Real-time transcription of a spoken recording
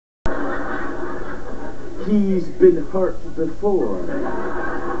He's been hurt before.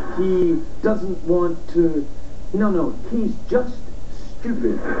 He doesn't want to... No, he's just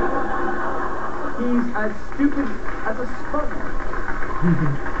stupid. He's as stupid as a sponge.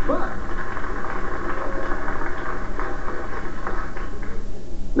 But...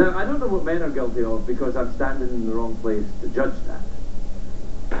 Now, I don't know what men are guilty of because I'm standing in the wrong place to judge that.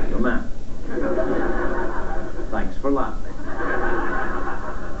 No man. Thanks for laughing.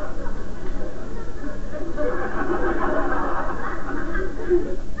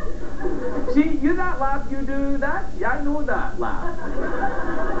 See, you that laugh you do, that, I know that laugh.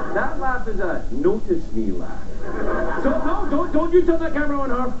 That laugh is a notice me laugh. So, no, don't you turn that camera on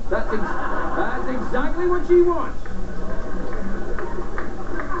her. That's exactly what she wants.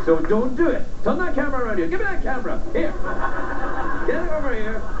 So don't do it. Turn that camera around here. Give me that camera. Here. Get it over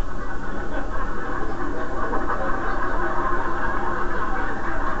here.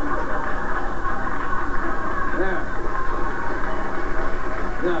 There.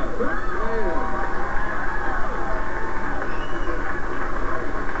 Now,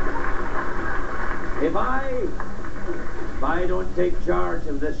 if I don't take charge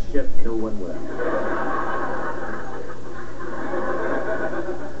of this ship, no one will.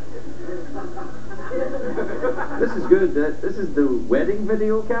 This is good. This is the wedding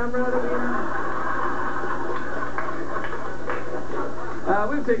video camera that we have.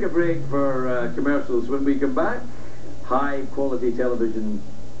 We'll take a break for commercials. When we come back, high quality television,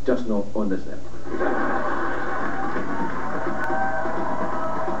 just not on this network.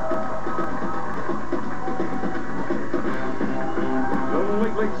 The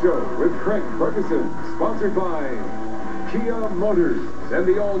Late Late Show with Craig Ferguson, sponsored by Kia Motors and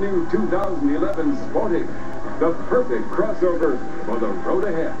the all-new 2011 Sportage, the perfect crossover for the road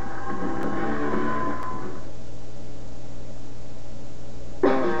ahead.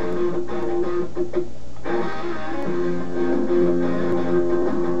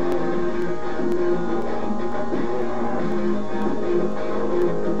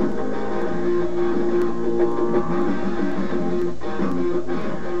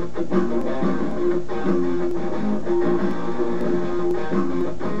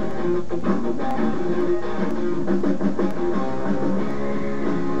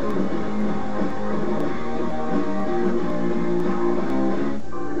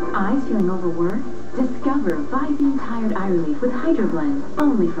 Feeling overworked? Discover Visine Tired Eye Relief with Hydro Blend,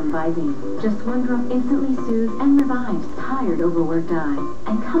 only from Visine. Just one drop instantly soothes and revives tired, overworked eyes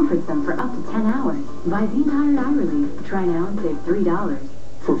and comforts them for up to 10 hours. Visine Tired Eye Relief. Try now and save $3.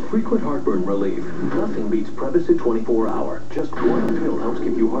 For frequent heartburn relief, nothing beats Prevacid 24 Hour. Just one pill helps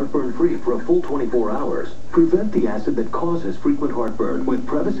keep you heartburn-free for a full 24 hours. Prevent the acid that causes frequent heartburn with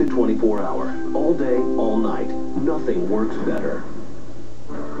Prevacid 24 Hour. All day, all night. Nothing works better.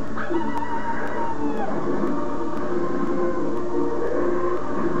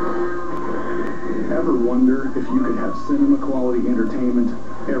 Ever wonder if you could have cinema-quality entertainment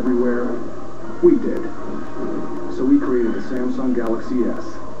everywhere? We did. So we created the Samsung Galaxy S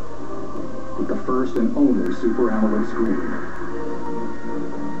with the first and only Super AMOLED screen.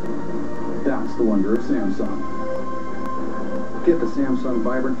 That's the wonder of Samsung. Get the Samsung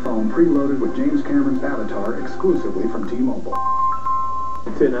Vibrant phone preloaded with James Cameron's Avatar exclusively from T-Mobile.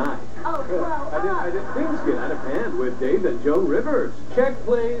 Tonight. Oh, well, Things get out of hand with Dave and Joan Rivers. Check,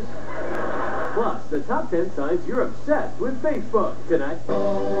 please. Plus, the top 10 signs you're obsessed with Facebook tonight.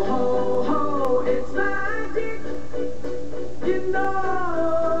 Ho, ho, ho, it's magic. You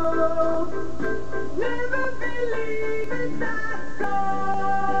know, never believe it, that's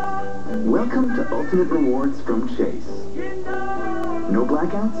so. Welcome to Ultimate Rewards from Chase. You know. No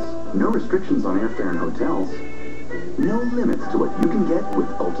blackouts, no restrictions on airfare and hotels, no limits to what you can get with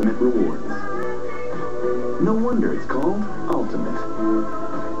Ultimate Rewards. No wonder it's called Ultimate.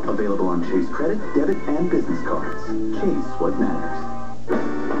 Available on Chase credit, debit, and business cards. Chase what matters.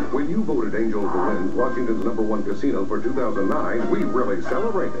 When you voted Angel to win Washington's #1 casino for 2009, we really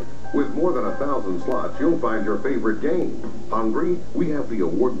celebrated. With more than 1,000 slots, you'll find your favorite game. Hungry? We have the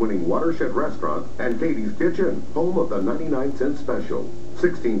award-winning Watershed Restaurant and Katie's Kitchen, home of the 99-cent special.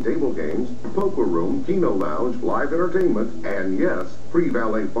 16 table games, poker room, Keno Lounge, live entertainment, and yes, free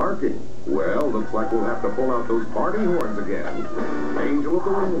valet parking. Well, looks like we'll have to pull out those party horns again. Angel of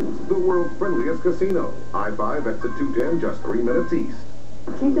the Winds, the world's friendliest casino. I-5 exit 210, just 3 minutes east.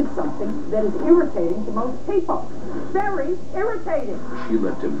 She did something that is irritating to most people. Very irritating. She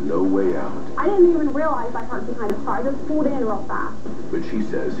left him no way out. I didn't even realize I parked behind a car. I just pulled in real fast. But she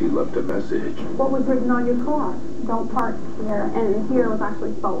says he left a message. What was written on your car? don't park here, and here was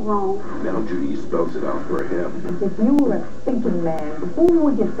actually spelled wrong. Now Judy spells it out for him. If you were a thinking man, who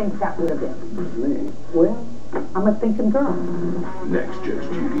would you think that would have been? Me? Well, I'm a thinking girl. Next, Judge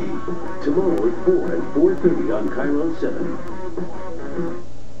Judy. Tomorrow at 4 and 4:30 on Chiron 7.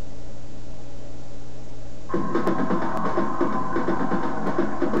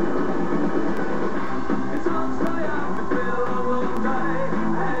 It's on Tue Aug, the film will die,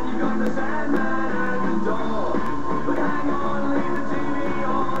 and you got the Sandman at the door. But hang on, leave the TV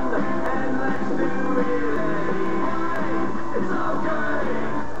on, and let's do it anyway. It's okay,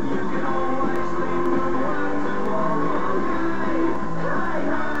 you can always leave the world tomorrow. Hey,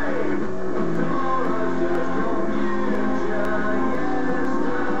 hey, hey, tomorrow's just your future yesterday.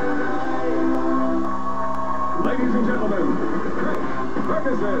 Ladies and gentlemen,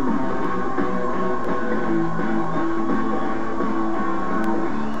 Ferguson.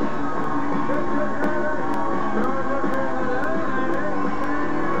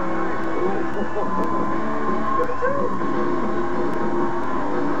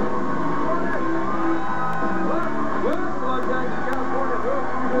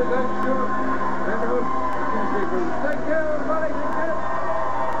 Thank you, everybody.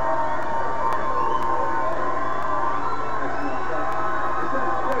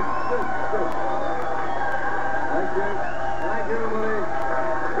 Thank you, everybody.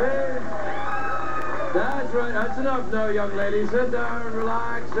 Please. That's right. That's enough now, young lady. Sit down,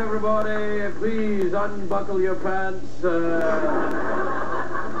 relax, everybody. Please unbuckle your pants.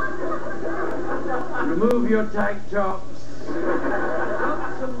 Remove your tank tops.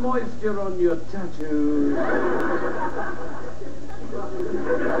 Rub some moisture on your tattoos.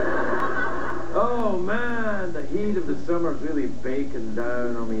 Oh man, the heat of the summer's really baking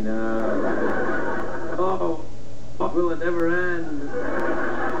down on me now. Oh, will it never end?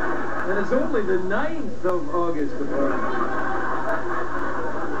 And it's only the 9th of August.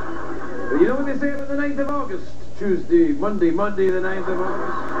 But you know what they say about the 9th of August? Tuesday, Monday the 9th of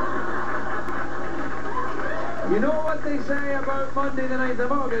August. You know what they say about Monday the 9th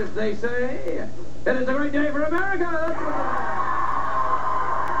of August? They say, it is a great day for America. That's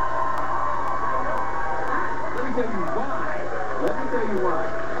what they say. Let me tell you why.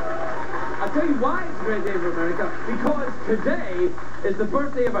 I'll tell you why it's a great day for America. Because today is the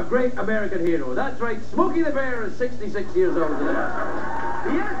birthday of a great American hero. That's right, Smokey the Bear is 66 years old today.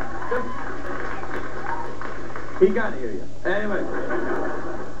 Yes. He can't hear you. Anyway,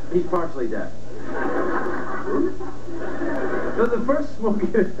 he's partially deaf. So the first Smokey...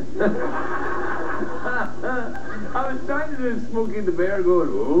 I was trying to do Smokey the Bear going,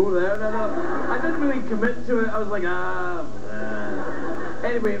 oh, there, no. I didn't really commit to it. I was like,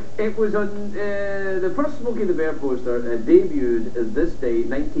 Anyway, it was on the first Smokey the Bear poster debuted this day,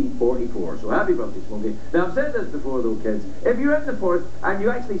 1944. So happy birthday, Smokey. Now, I've said this before, though, kids. If you're in the forest and you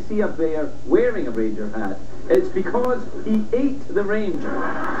actually see a bear wearing a ranger hat, it's because he ate the ranger.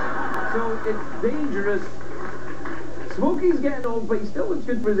 So it's dangerous. Smokey's getting old, but he still looks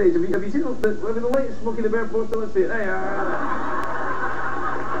good for his age. Have you seen the latest Smokey the Bear poster? Let's see it. There you are.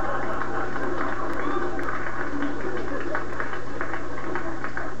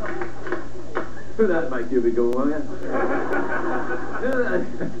 Put that in my cubicle, will you?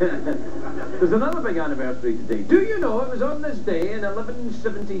 There's another big anniversary today. Do you know it was on this day in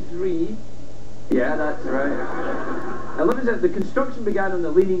 1173? Yeah, that's right. The construction began on the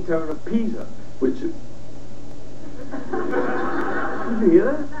Leaning Tower of Pisa, which... Did you hear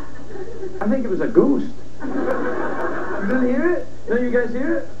that? I think it was a ghost. You didn't hear it? No, you guys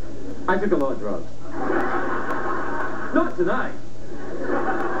hear it? I took a lot of drugs. Not tonight.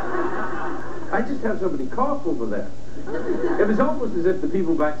 I just heard somebody cough over there. It was almost as if the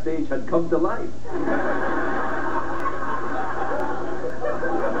people backstage had come to life.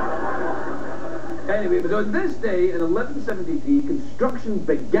 Anyway, it was on this day in 1173 construction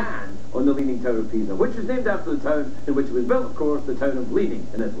began on the Leaning Tower of Pisa, which was named after the town in which it was built, of course, the town of Leaning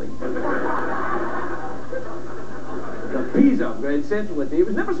in Italy. Now, Pisa, in central Italy, it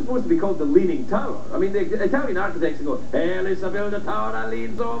was never supposed to be called the Leaning Tower. I mean, the Italian architects go, hey, let's build a tower that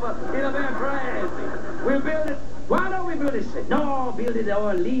leans over. It'll be crazy. We'll build it. Why don't we build it? No, build it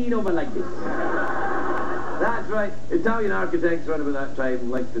or lean over like this. That's right. Italian architects around about that time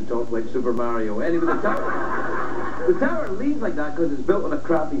liked to talk like Super Mario. Anyway, the tower leans like that because it's built on a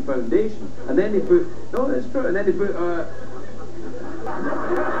crappy foundation. And then they put, no, that's true. And then they put,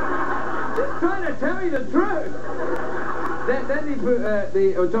 just trying to tell you the truth. Then they put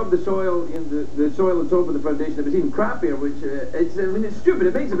on top of the soil, the soil on top of the foundation. It was even crappier, which it's stupid.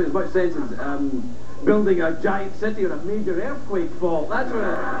 It makes a bit as much sense as building a giant city on a major earthquake fault. That's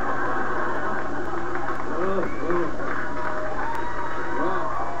what.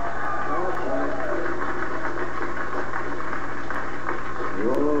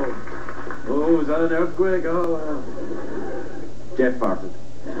 was that an earthquake? Oh, well. Jeff farted.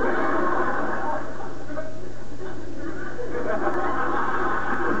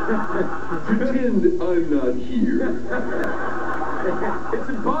 Pretend I'm not here. It's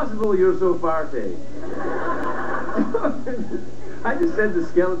impossible you're so farty. I just said the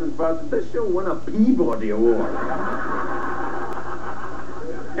skeleton farted. This show won a Peabody Award.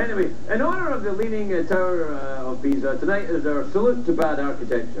 Anyway, in honor of the Leaning Tower of Pisa, tonight is our salute to bad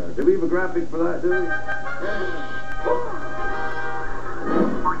architecture. Do we have a graphic for that, do we?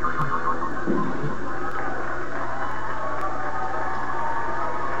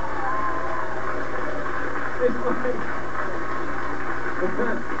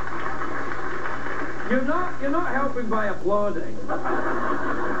 You're not helping by applauding.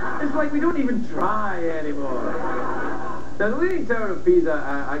 It's like we don't even try anymore. Now, the Leaning Tower of Pisa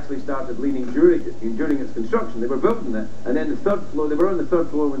actually started leaning during its construction. They were building it, and then the third floor, they were on the third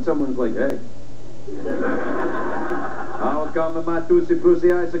floor when someone was like, hey, I'll come with my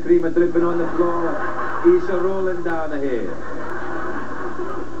tootsie-pussy ice cream dripping on the floor. He's rolling down here.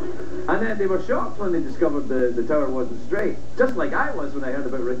 And then they were shocked when they discovered the tower wasn't straight. Just like I was when I heard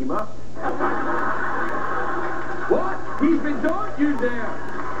about Ricky Martin. What? He's been, don't you dare!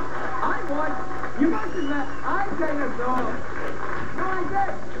 You mentioned that. I kind of thought. No, I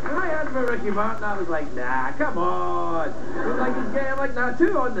did. When I heard about Ricky Martin, I was like, nah, come on. It was like he's gay. I'm like, nah,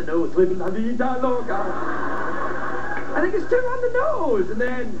 two on the nose. I think it's two on the nose. And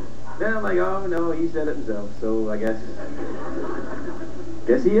then I'm like, oh no, he said it himself. So I guess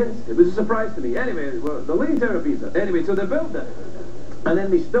he is. It was a surprise to me. Anyway, well, the Leaning Tower of Pisa. Anyway, so they built it. And then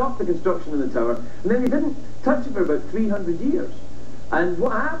they stopped the construction of the tower. And then they didn't touch it for about 300 years. And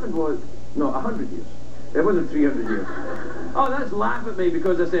what happened was, no, 100 years. It wasn't 300 years. Oh, that's laugh at me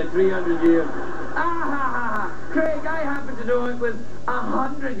because I said 300 years. Ah ha ha ha. Craig, I happen to know it was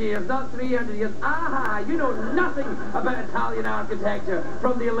 100 years, not 300 years. Ah ha ha. You know nothing about Italian architecture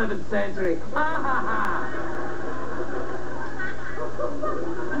from the 11th century. Ah ha ha.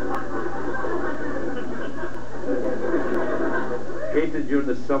 Hated during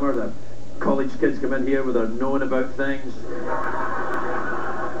the summer that college kids come in here with their knowing about things.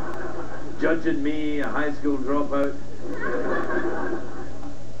 Judging me, a high school dropout.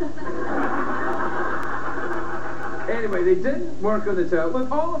 Anyway, they didn't work on the tower. Look,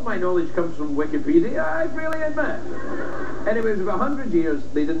 all of my knowledge comes from Wikipedia, I really admit. Anyway, it was about 100 years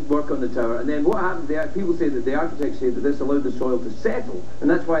they didn't work on the tower, and then what happened, people say that the architects say that this allowed the soil to settle, and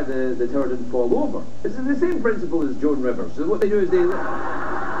that's why the tower didn't fall over. It's the same principle as Joan River. So what they do is they...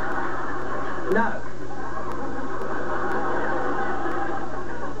 Now,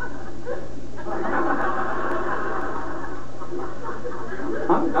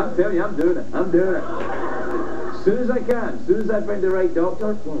 I'm telling you, I'm doing it. I'm doing it. As soon as I can. As soon as I find the right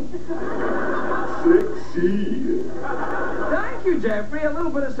doctor. Sexy. Thank you, Jeffrey. A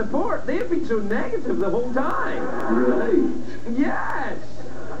little bit of support. They've been so negative the whole time. Right. Yes.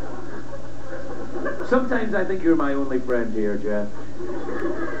 Sometimes I think you're my only friend here, Jeff.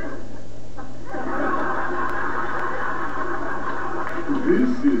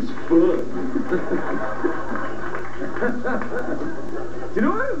 This is fun. Do you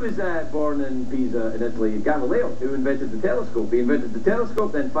know who was born in Pisa, in Italy? Galileo, who invented the telescope. He invented the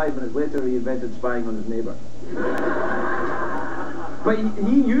telescope, then 5 minutes later he invented spying on his neighbour. But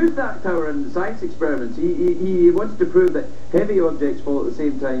he used that tower in science experiments. He wanted to prove that heavy objects fall at the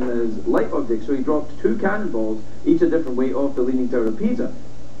same time as light objects, so he dropped 2 cannonballs, each a different weight, off the Leaning Tower of Pisa.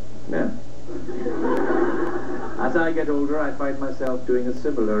 Yeah. As I get older, I find myself doing a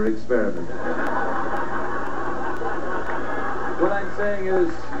similar experiment. What I'm saying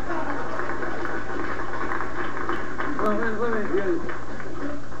is... Well, let me...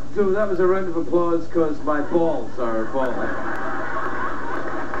 So that was a round of applause because my balls are falling.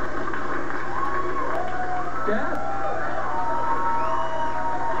 Yeah?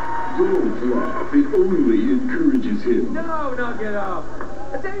 Don't laugh. It only encourages him. No, knock it off.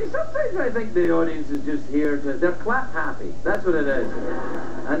 I tell you, sometimes I think the audience is just here to... They're clap happy. That's what it is.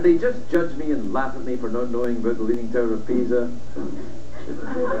 And they just judge me and laugh at me for not knowing about the Leaning Tower of Pisa.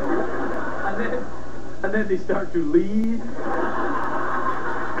 and then they start to leave. What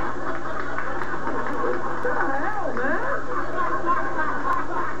the hell, man?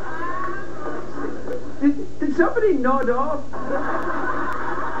 Did somebody nod off?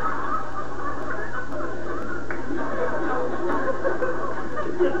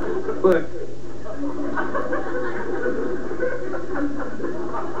 Look.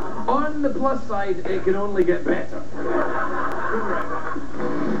 On the plus side, it can only get better.